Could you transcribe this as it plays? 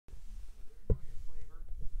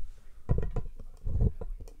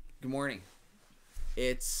morning.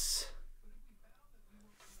 It's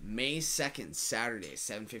May 2nd, Saturday,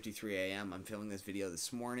 7:53 a.m. I'm filming this video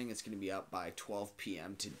this morning. It's going to be up by 12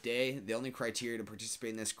 p.m. today. The only criteria to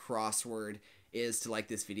participate in this crossword is to like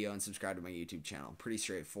this video and subscribe to my YouTube channel. Pretty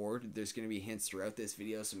straightforward. There's going to be hints throughout this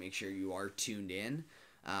video, so make sure you are tuned in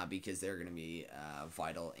because they're going to be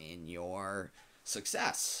vital in your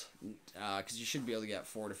success. Because you should be able to get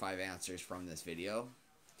 4 to 5 answers from this video.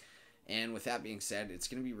 And with that being said, it's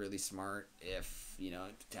going to be really smart if,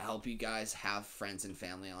 to help you guys have friends and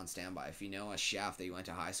family on standby. If you know a chef that you went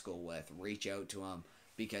to high school with, reach out to him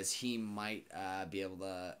because he might be able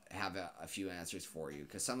to have a few answers for you.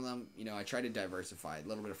 Because some of them, I try to diversify. A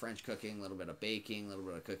little bit of French cooking, a little bit of baking, a little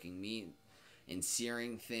bit of cooking meat and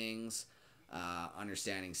searing things,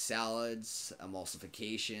 understanding salads,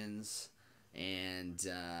 emulsifications, and,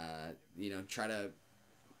 try to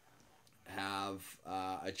have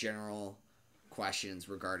a general questions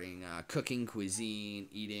regarding cooking, cuisine,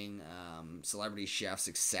 eating, celebrity chefs,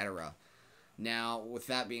 etc. Now, with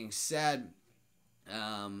that being said,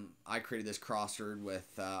 I created this crossword with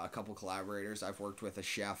a couple collaborators. I've worked with a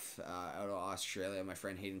chef out of Australia, my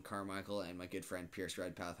friend Hayden Carmichael, and my good friend Pierce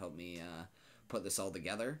Redpath helped me put this all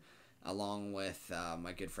together, along with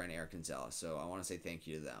my good friend Eric Gonzalez. So I want to say thank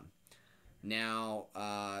you to them. Now,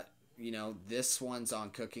 this one's on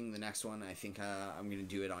cooking. The next one, I think I'm going to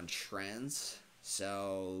do it on trends.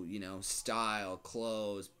 So, style,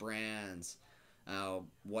 clothes, brands,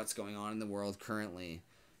 what's going on in the world currently.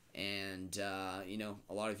 And, a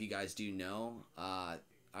lot of you guys do know,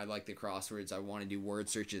 I like the crosswords. I want to do word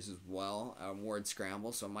searches as well, word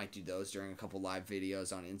scramble. So I might do those during a couple live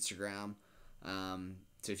videos on Instagram.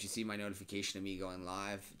 So if you see my notification of me going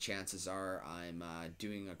live, chances are I'm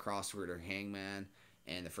doing a crossword or hangman.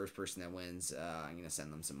 And the first person that wins, I'm going to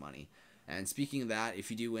send them some money. And speaking of that, if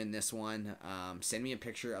you do win this one, send me a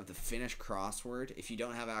picture of the finished crossword. If you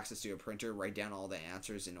don't have access to a printer, write down all the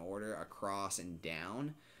answers in order, across and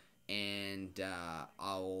down. And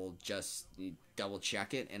I'll just double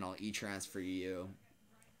check it, and I'll e-transfer you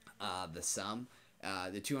the sum.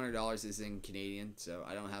 The $200 is in Canadian, so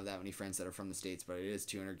I don't have that many friends that are from the States, but it is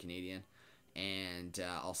 $200 Canadian. And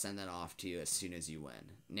I'll send that off to you as soon as you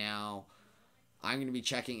win. Now, I'm going to be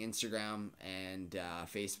checking Instagram and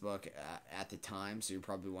Facebook at the time, so you're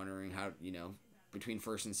probably wondering how, between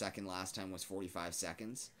first and second last time was 45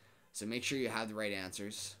 seconds. So make sure you have the right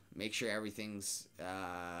answers. Make sure everything's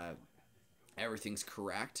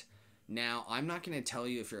correct. Now, I'm not going to tell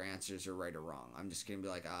you if your answers are right or wrong. I'm just going to be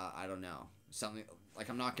like, I don't know. Something like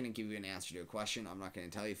I'm not going to give you an answer to a question. I'm not going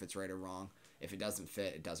to tell you if it's right or wrong. If it doesn't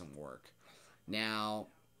fit, it doesn't work. Now,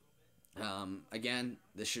 again,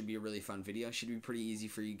 this should be a really fun video. It should be pretty easy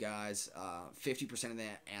for you guys. 50% of the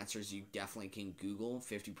answers you definitely can Google.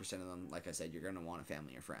 50% of them, like I said, you're going to want a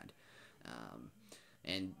family or friend.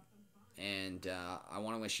 And I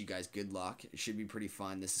want to wish you guys good luck. It should be pretty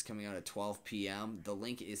fun. This is coming out at 12 p.m. The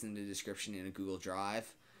link is in the description in a Google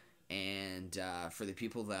Drive. And for the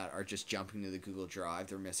people that are just jumping to the Google Drive,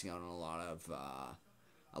 they're missing out on a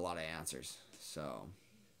lot of answers. So,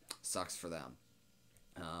 sucks for them.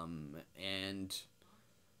 And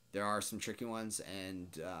there are some tricky ones, and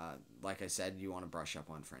like I said, you want to brush up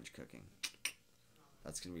on French cooking.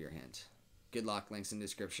 That's going to be your hint. Good luck. Links in the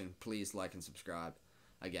description. Please like and subscribe.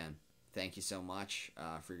 Again, thank you so much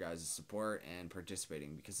for your guys' support and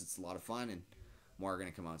participating, because it's a lot of fun, and more are going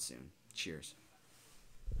to come out soon. Cheers.